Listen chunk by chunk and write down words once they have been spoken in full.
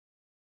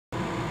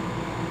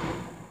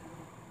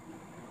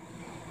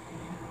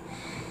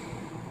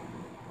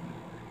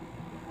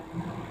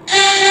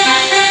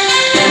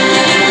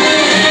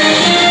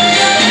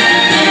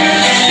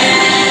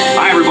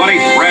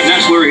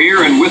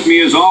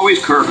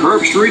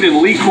Herb Street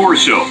and Lee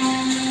Corso.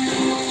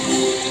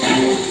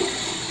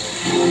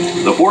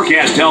 The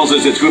forecast tells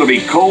us it's going to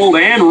be cold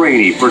and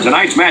rainy for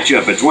tonight's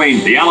matchup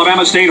between the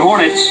Alabama State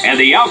Hornets and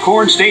the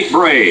Alcorn State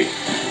Braves.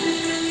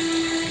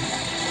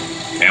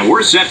 And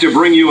we're set to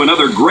bring you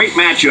another great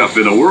matchup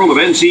in the world of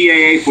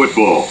NCAA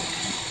football.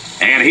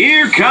 And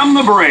here come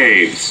the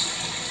Braves.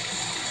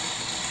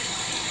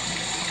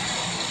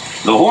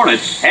 The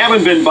Hornets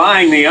haven't been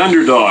buying the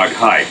underdog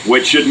hype,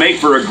 which should make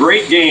for a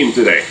great game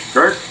today.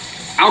 Kurt?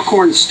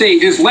 Alcorn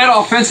State is led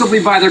offensively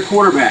by their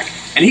quarterback,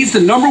 and he's the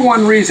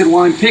 #1 reason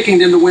why I'm picking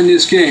them to win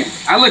this game.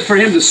 I look for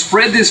him to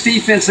spread this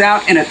defense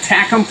out and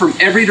attack them from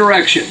every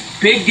direction.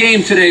 Big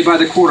game today by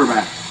the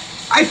quarterback.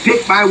 I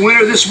picked my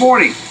winner this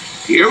morning.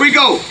 Here we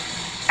go.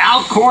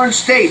 Alcorn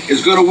State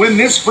is going to win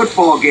this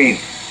football game.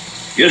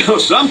 You know,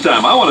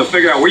 sometime I want to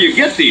figure out where you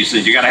get these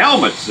things. You got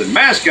helmets and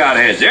mascot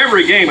heads.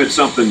 Every game it's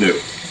something new.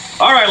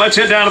 All right, let's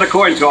head down to the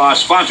coin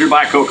toss, sponsored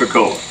by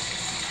Coca-Cola.